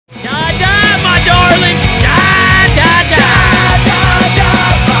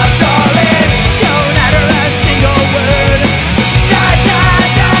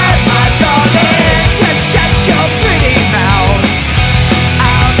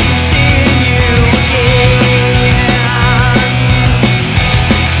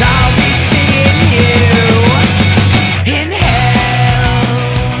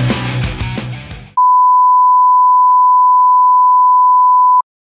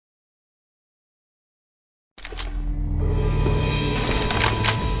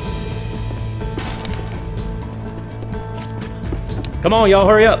Come on, y'all,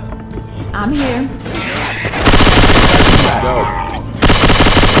 hurry up. I'm here. Let's go.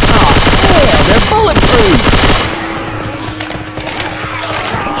 Oh, hell, they're bulletproof.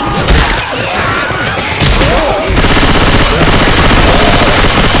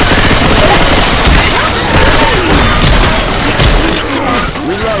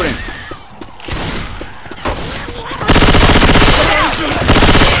 Reloading.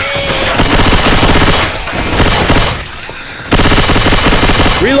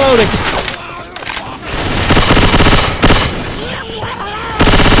 Reloading.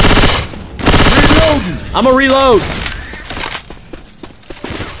 I'm a reload.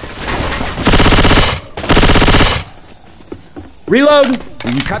 Reloading.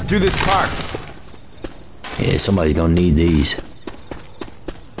 We can cut through this park. Yeah, somebody's gonna need these.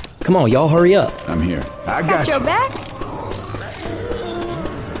 Come on, y'all, hurry up. I'm here. I got Your you. back? You got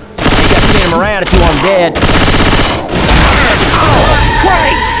to spin him around if you want him dead. Oh,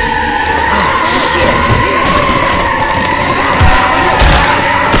 Christ! Oh, shit.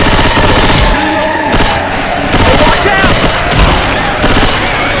 Watch out!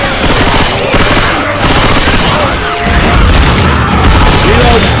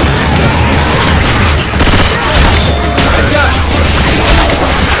 Reload.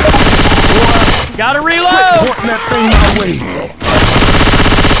 Gotta reload! Pointing that thing my way.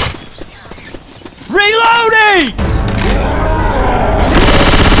 Reloading!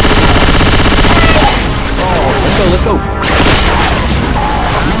 Let's go.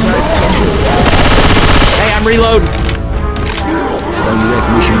 Hey, I'm reloading. Well, you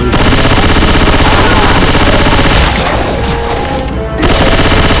reckon we should move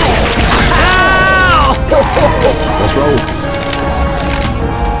on Ow! now? Let's roll.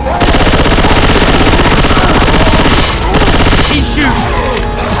 Keep shooting.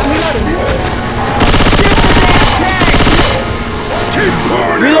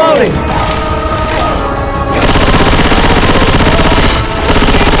 Reloading.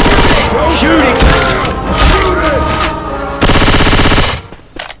 Shooting.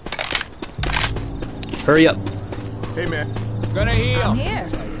 Hurry up. Hey, man. Gonna heal. I'm here.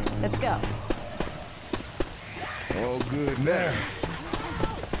 Let's go. Oh, good now.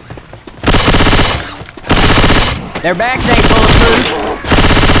 Their backs ain't bulletproof.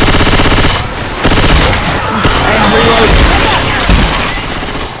 Hey, I'm reloading.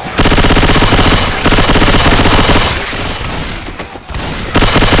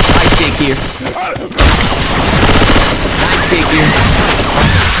 Nice stick here. Nice stick here.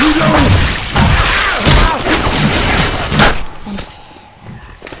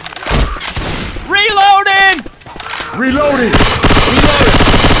 Reloading! Reloading. Reloading!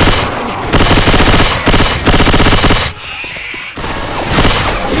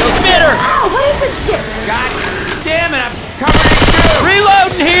 Go spitter! Oh, what is this shit? God damn it, I'm covering it too!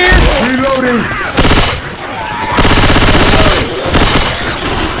 Reloading here! Reloading.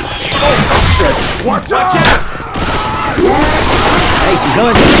 Watch Watch out. out! Hey, some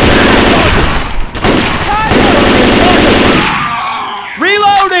guns.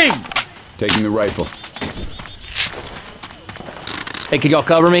 Reloading! Taking the rifle. Hey, could y'all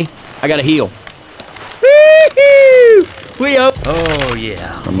cover me? I gotta heal. Woo-hoo! We up. Oh,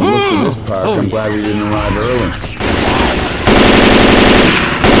 yeah. From the looks of this park, I'm glad we didn't arrive early.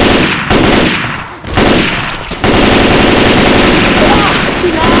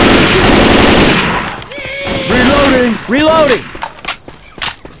 Reloading! Reloading!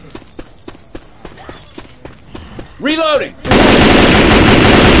 Reloading.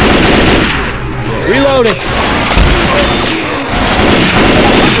 Reloading!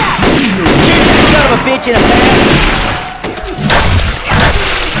 Son of a bitch in a bag!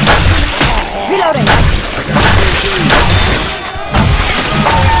 Reloading.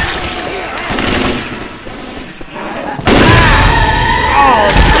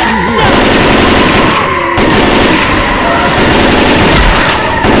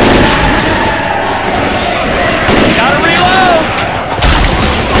 Gotta reload!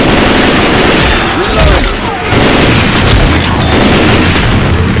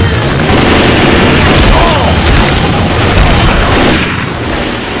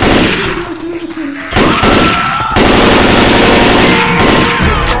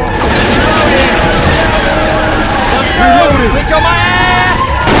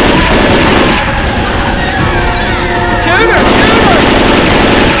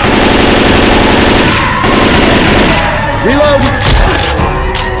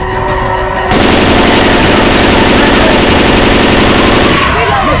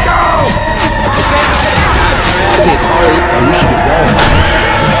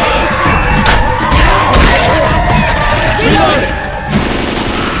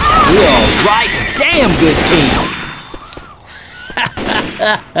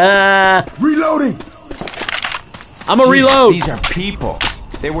 Reloading! I'm a reload. These are people.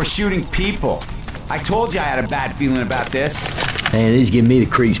 They were shooting people. I told you I had a bad feeling about this. Man, these give me the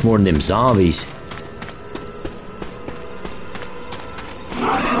creeps more than them zombies.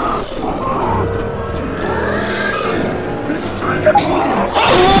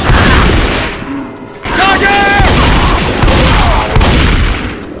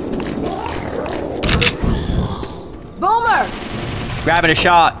 Boomer! Grabbing a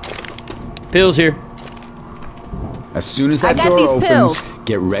shot. Pills here. As soon as I that got door these opens, pills.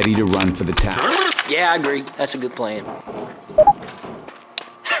 get ready to run for the tower. Yeah, I agree. That's a good plan.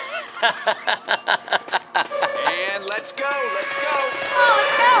 And let's go, let's go.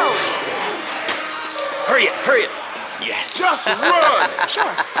 Oh, Hurry up, hurry up. Yes. Just run! let's go!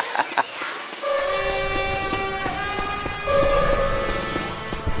 Sure.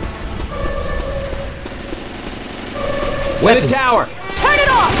 To the Weapons. tower. Turn it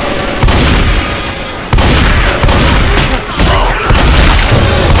off!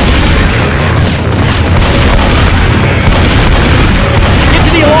 Get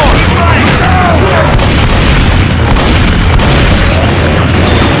to the alarm.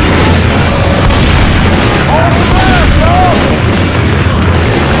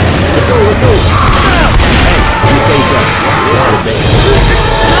 Let's go, let's go. Hey, let me tell you something.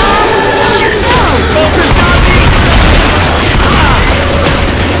 Smoker's got me.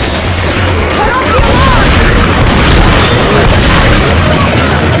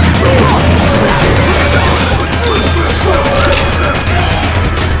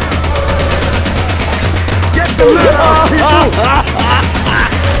 Get the letter out, people!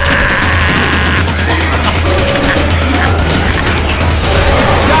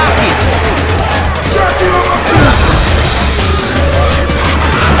 Jockey on my back!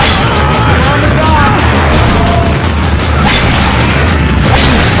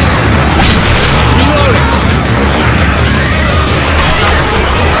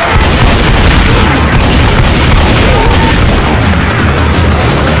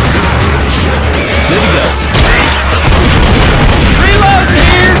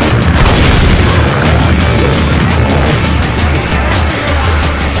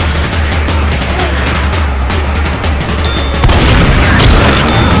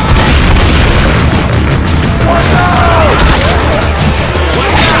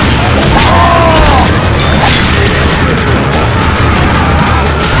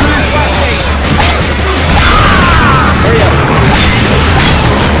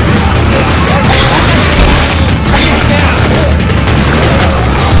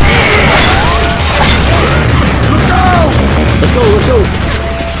 Let's go, let's go.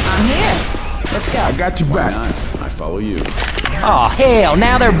 I'm here. Let's go. I got your Why back. not? I follow you. Oh, hell,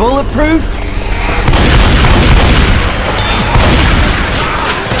 now they're bulletproof?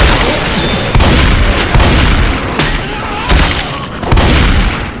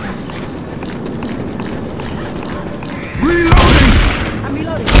 Reloading! I'm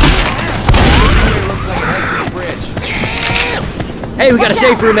reloading. It looks like it heads to the bridge. Hey, we got a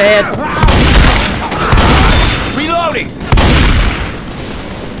safe room ahead. Reloading!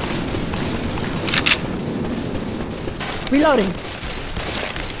 Reloading.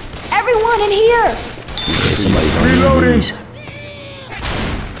 Everyone in here! Yeah, somebody don't need Reloading. these.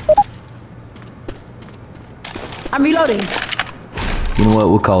 I'm reloading. You know what?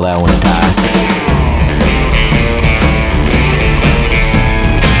 We'll call that one a tie.